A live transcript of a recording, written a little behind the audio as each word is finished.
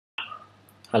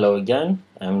Hello again,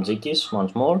 I'm Zikis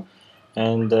once more,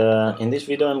 and in this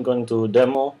video I'm going to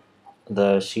demo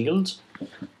the shields.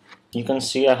 You can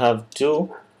see I have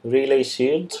two relay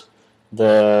shields.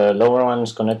 The lower one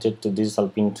is connected to digital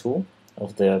pin 2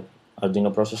 of the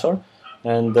Arduino processor,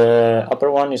 and the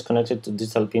upper one is connected to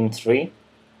digital pin 3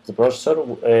 of the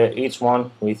processor, each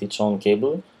one with its own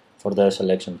cable for the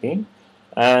selection pin.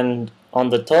 And on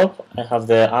the top I have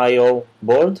the I/O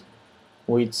board,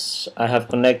 which I have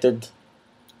connected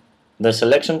the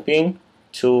selection pin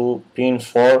to pin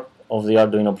 4 of the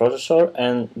Arduino processor,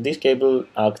 and this cable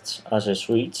acts as a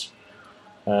switch.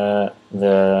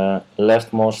 The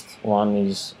leftmost one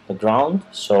is the ground,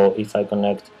 so if I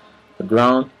connect the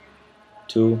ground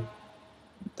to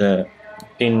the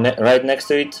pin right next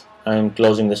to it, I'm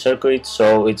closing the circuit,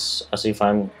 so it's as if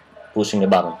I'm pushing a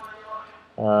button.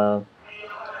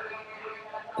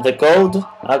 The code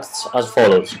acts as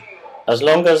follows. As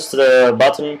long as the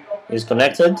button is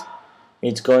connected,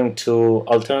 it's going to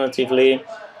alternatively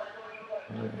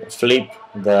flip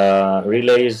the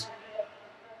relays,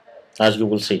 as you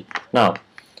will see. Now,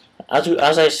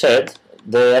 as I said,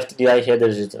 the FTDI header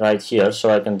is right here, so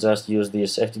I can just use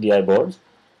this FTDI board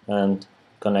and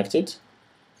connect it.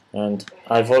 And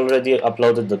I've already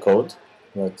uploaded the code,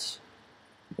 but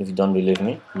if you don't believe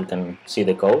me, you can see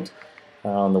the code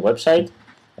on the website.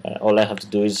 All I have to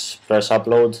do is press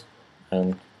upload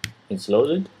and it's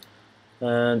loaded.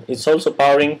 And it's also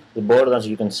powering the board, as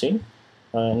you can see.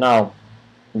 Now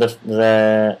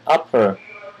the upper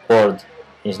board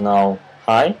is now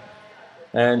high,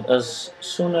 and as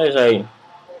soon as I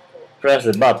press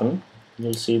the button,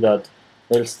 you'll see that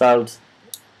they'll start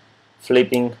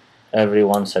flipping every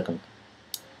 1 second,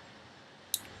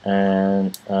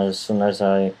 and as soon as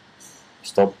I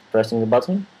stop pressing the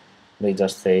button, they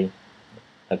just stay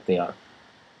like they are.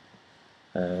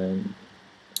 And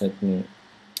let me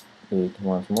do it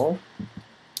once more.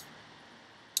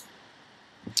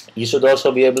 You should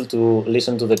also be able to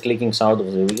listen to the clicking sound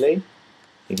of the relay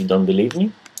if you don't believe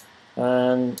me,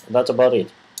 and that's about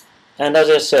it. And as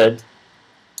I said,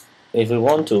 if we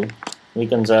want to, we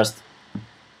can just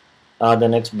add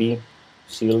an XB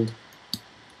shield,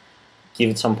 give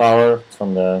it some power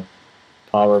from the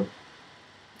power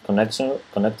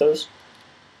connectors,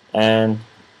 and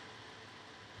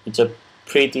it's a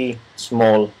pretty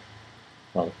small,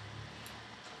 well,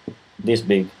 this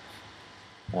big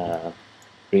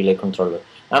relay controller.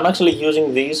 I'm actually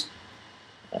using these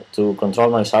to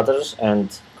control my shutters, and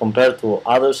compared to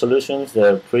other solutions,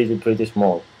 they're pretty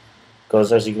small.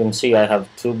 Because as you can see, I have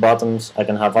 2 buttons. I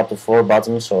can have up to 4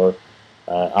 buttons or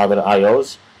other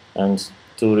IOs, and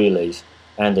 2 relays,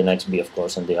 and an XB, of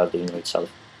course, and the Arduino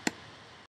itself.